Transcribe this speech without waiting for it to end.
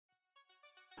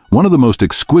One of the most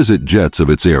exquisite jets of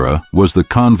its era was the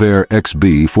Convair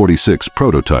XB-46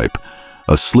 prototype,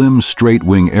 a slim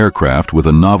straight-wing aircraft with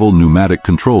a novel pneumatic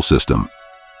control system.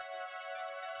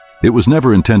 It was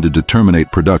never intended to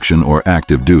terminate production or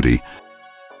active duty.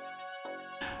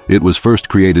 It was first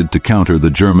created to counter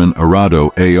the German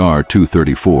Arado Ar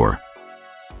 234.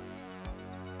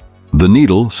 The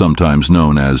Needle, sometimes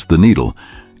known as the Needle,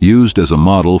 used as a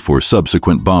model for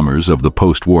subsequent bombers of the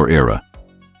post-war era.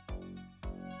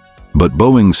 But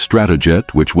Boeing's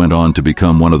stratojet, which went on to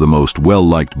become one of the most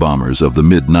well-liked bombers of the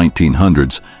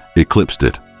mid-1900s, eclipsed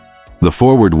it. The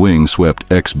forward wing-swept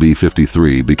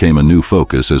XB-53 became a new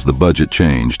focus as the budget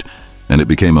changed, and it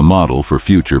became a model for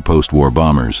future post-war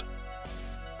bombers.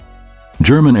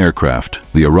 German aircraft,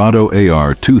 the Arado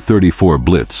Ar 234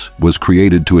 Blitz, was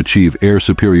created to achieve air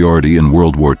superiority in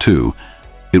World War II.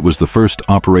 It was the first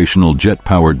operational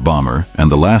jet-powered bomber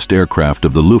and the last aircraft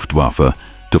of the Luftwaffe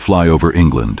to fly over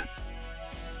England.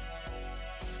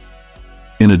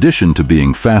 In addition to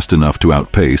being fast enough to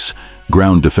outpace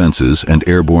ground defenses and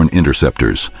airborne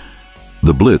interceptors,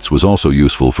 the Blitz was also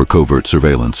useful for covert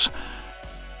surveillance.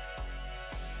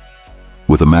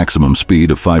 With a maximum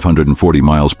speed of 540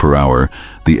 miles per hour,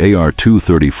 the Ar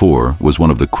 234 was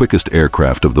one of the quickest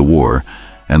aircraft of the war,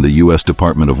 and the U.S.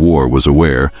 Department of War was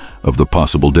aware of the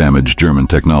possible damage German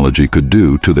technology could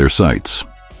do to their sites.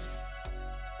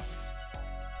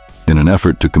 In an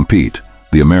effort to compete,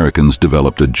 the Americans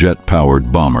developed a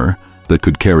jet-powered bomber that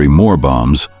could carry more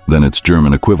bombs than its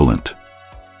German equivalent.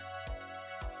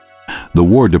 The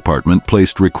War Department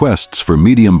placed requests for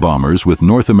medium bombers with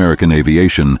North American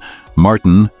Aviation,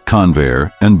 Martin,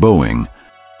 Convair, and Boeing.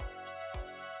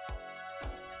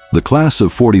 The class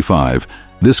of 45,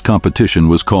 this competition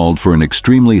was called for an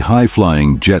extremely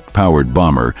high-flying jet-powered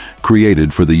bomber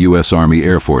created for the U.S. Army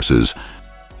Air Forces.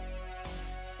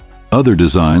 Other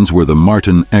designs were the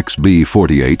Martin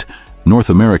XB-48, North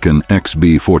American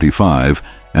XB-45,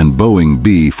 and Boeing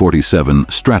B-47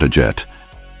 stratojet.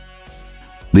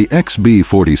 The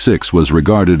XB-46 was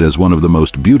regarded as one of the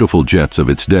most beautiful jets of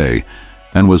its day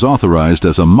and was authorized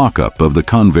as a mock-up of the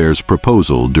Convair's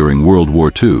proposal during World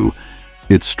War II.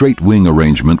 Its straight wing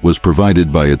arrangement was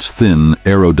provided by its thin,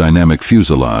 aerodynamic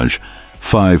fuselage,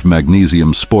 5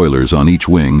 magnesium spoilers on each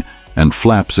wing, and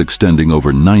flaps extending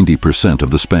over 90%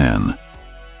 of the span.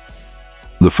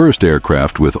 The first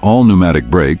aircraft with all pneumatic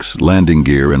brakes, landing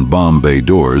gear, and bomb bay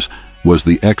doors was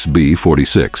the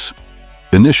XB-46.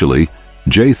 Initially,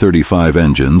 J-35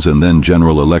 engines and then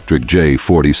General Electric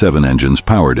J-47 engines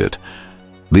powered it.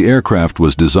 The aircraft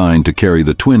was designed to carry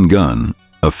the twin gun,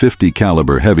 a 50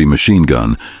 caliber heavy machine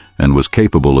gun, and was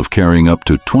capable of carrying up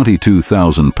to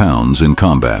 22,000 pounds in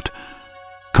combat.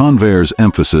 Convair's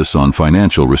emphasis on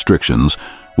financial restrictions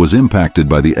was impacted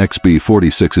by the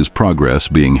XB-46's progress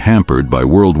being hampered by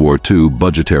World War II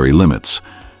budgetary limits.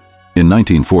 In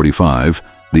 1945,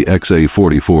 the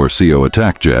XA-44CO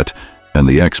attack jet and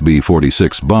the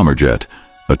XB-46 bomber jet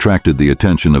attracted the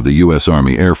attention of the U.S.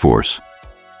 Army Air Force.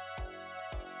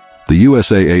 The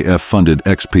USAAF-funded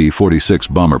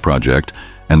XB-46 bomber project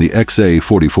and the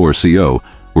XA-44CO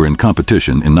were in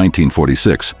competition in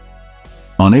 1946.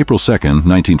 On April 2,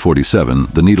 1947,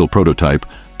 the Needle prototype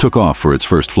took off for its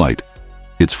first flight.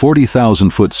 Its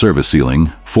 40,000-foot service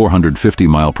ceiling, 450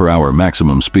 mile-per-hour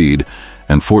maximum speed,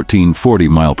 and 1440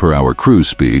 mile-per-hour cruise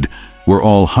speed were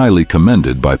all highly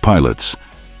commended by pilots.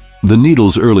 The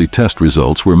Needle's early test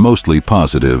results were mostly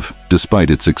positive, despite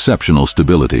its exceptional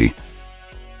stability.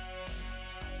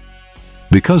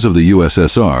 Because of the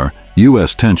USSR,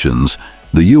 U.S. tensions,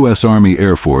 the U.S. Army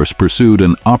Air Force pursued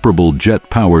an operable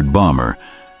jet-powered bomber.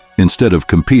 Instead of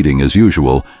competing as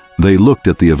usual, they looked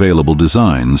at the available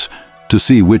designs to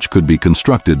see which could be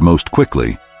constructed most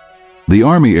quickly. The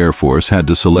Army Air Force had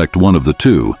to select one of the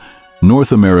two,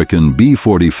 North American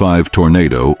B-45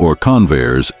 Tornado or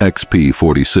Convair's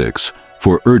XB-46,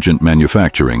 for urgent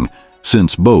manufacturing,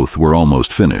 since both were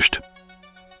almost finished.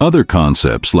 Other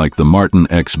concepts like the Martin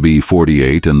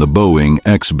XB-48 and the Boeing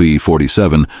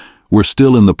XB-47 were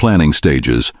still in the planning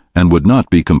stages and would not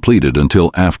be completed until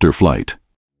after flight.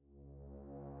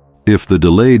 If the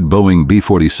delayed Boeing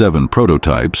B-47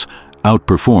 prototypes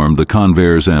outperformed the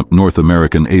Convair's North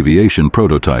American Aviation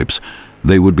prototypes,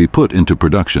 they would be put into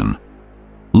production.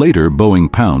 Later,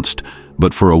 Boeing pounced,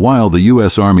 but for a while the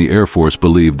U.S. Army Air Force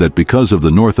believed that because of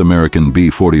the North American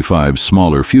B-45's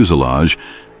smaller fuselage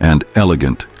and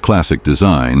elegant, classic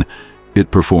design,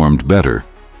 it performed better.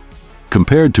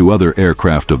 Compared to other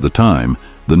aircraft of the time,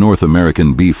 the North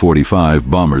American B-45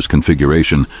 bomber's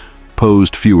configuration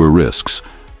posed fewer risks.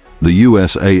 The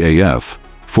USAAF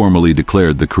formally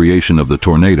declared the creation of the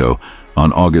Tornado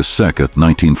on August 2,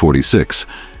 1946,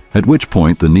 at which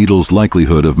point the needle's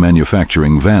likelihood of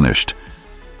manufacturing vanished.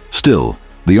 Still,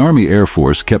 the Army Air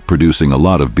Force kept producing a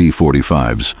lot of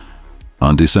B-45s.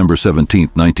 On December 17,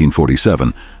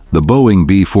 1947, the Boeing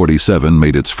B-47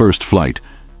 made its first flight,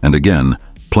 and again,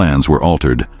 plans were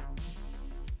altered.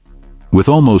 With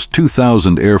almost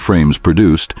 2,000 airframes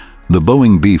produced, the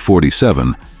Boeing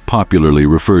B-47, popularly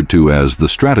referred to as the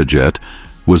stratojet,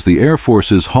 was the Air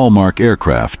Force's hallmark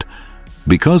aircraft.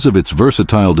 Because of its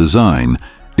versatile design,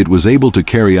 it was able to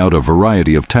carry out a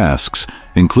variety of tasks,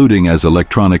 including as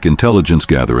electronic intelligence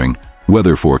gathering,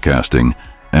 weather forecasting,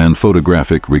 and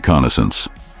photographic reconnaissance.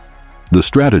 The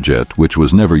stratojet, which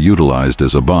was never utilized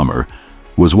as a bomber,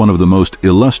 was one of the most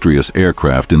illustrious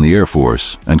aircraft in the Air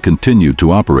Force and continued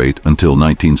to operate until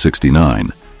 1969.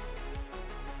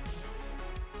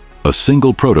 A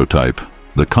single prototype,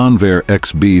 the Convair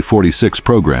XB-46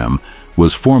 program,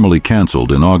 was formally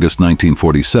canceled in August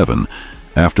 1947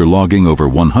 after logging over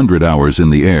 100 hours in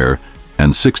the air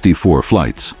and 64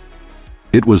 flights.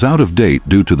 It was out of date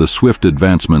due to the swift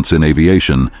advancements in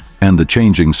aviation and the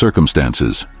changing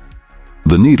circumstances.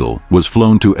 The Needle was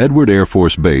flown to Edward Air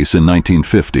Force Base in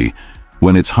 1950,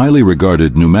 when its highly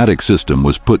regarded pneumatic system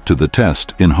was put to the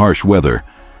test in harsh weather.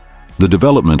 The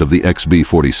development of the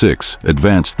XB-46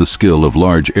 advanced the skill of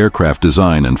large aircraft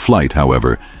design and flight.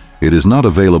 However, it is not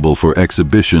available for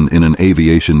exhibition in an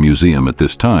aviation museum at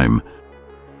this time.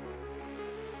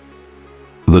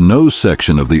 The nose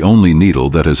section of the only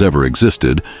Needle that has ever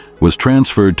existed was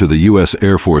transferred to the U.S.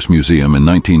 Air Force Museum in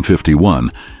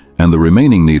 1951, and the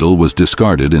remaining Needle was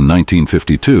discarded in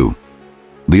 1952.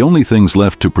 The only things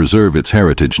left to preserve its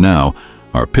heritage now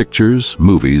are pictures,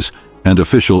 movies, and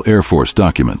official Air Force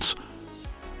documents.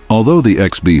 Although the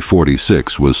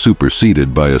XB-46 was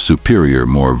superseded by a superior,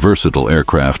 more versatile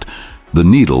aircraft, the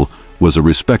Needle was a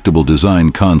respectable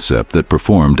design concept that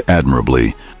performed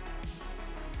admirably.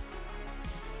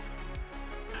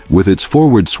 With its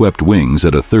forward-swept wings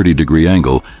at a 30-degree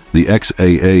angle, the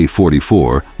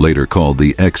XAA-44, later called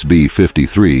the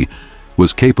XB-53,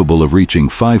 was capable of reaching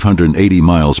 580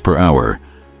 miles per hour.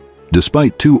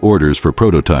 Despite 2 orders for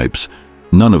prototypes,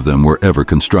 none of them were ever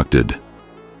constructed.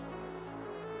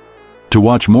 To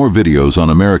watch more videos on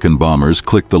American bombers,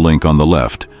 click the link on the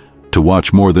left. To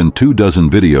watch more than 24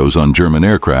 videos on German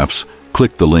aircrafts,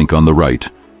 click the link on the right.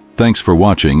 Thanks for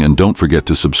watching, and don't forget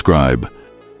to subscribe.